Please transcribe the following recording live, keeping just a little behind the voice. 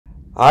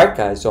Alright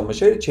guys, so I'm going to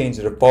show you to change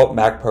the default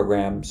Mac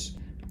programs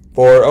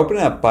for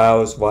opening up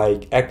files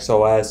like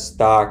XLS,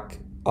 doc,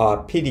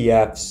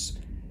 PDFs,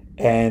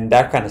 and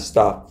that kind of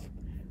stuff.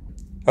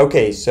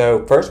 Okay,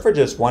 so first for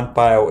just one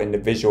file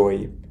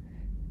individually,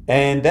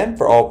 and then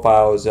for all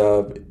files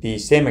of the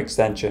same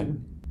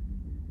extension.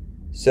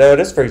 So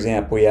just for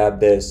example, we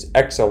have this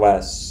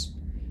XLS.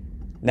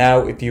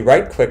 Now if you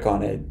right click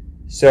on it,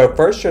 so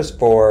first just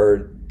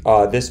for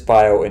this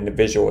file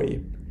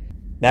individually.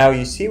 Now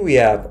you see we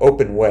have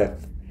open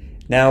with.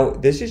 Now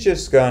this is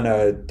just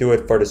gonna do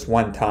it for this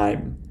one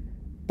time,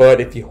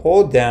 but if you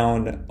hold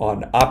down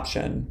on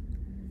option,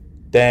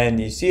 then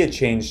you see it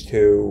change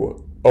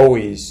to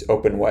always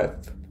open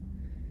with.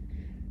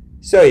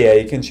 So yeah,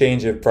 you can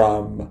change it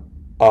from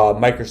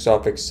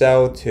Microsoft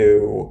Excel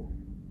to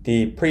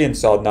the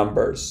pre-installed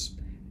numbers.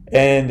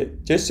 And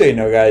just so you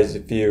know guys,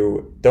 if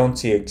you don't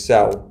see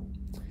Excel,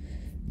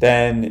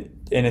 then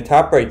in the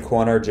top right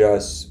corner,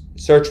 just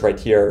search right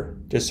here.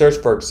 Just search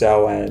for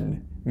Excel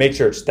and make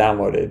sure it's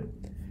downloaded.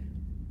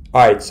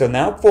 Alright, so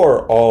now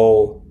for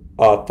all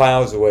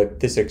files with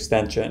this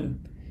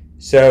extension.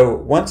 So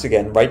once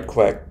again, right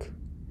click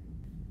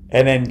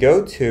and then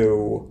go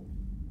to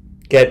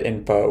Get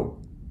Info.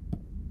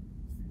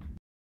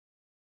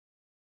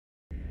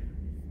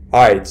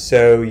 Alright,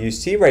 so you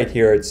see right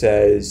here it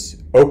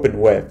says Open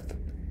With.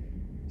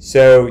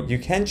 So you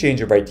can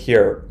change it right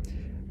here.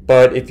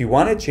 But if you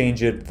want to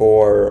change it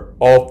for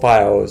all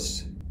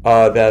files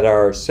that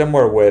are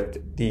similar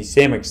with the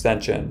same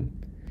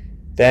extension,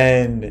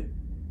 then,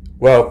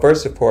 well,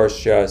 first of course,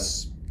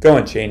 just go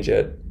and change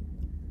it.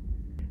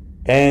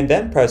 And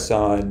then press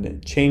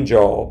on Change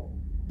All.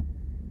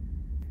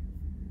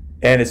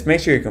 And just make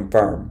sure you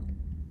confirm.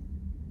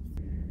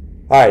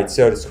 Alright,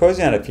 so it's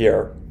closing out of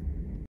here.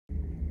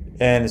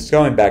 And it's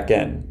going back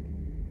in.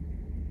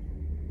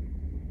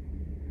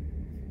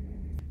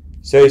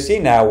 So you see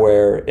now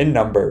we're in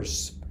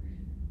numbers.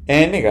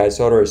 And hey guys,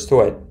 all there is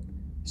to it.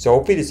 So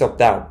hopefully this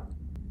helped out.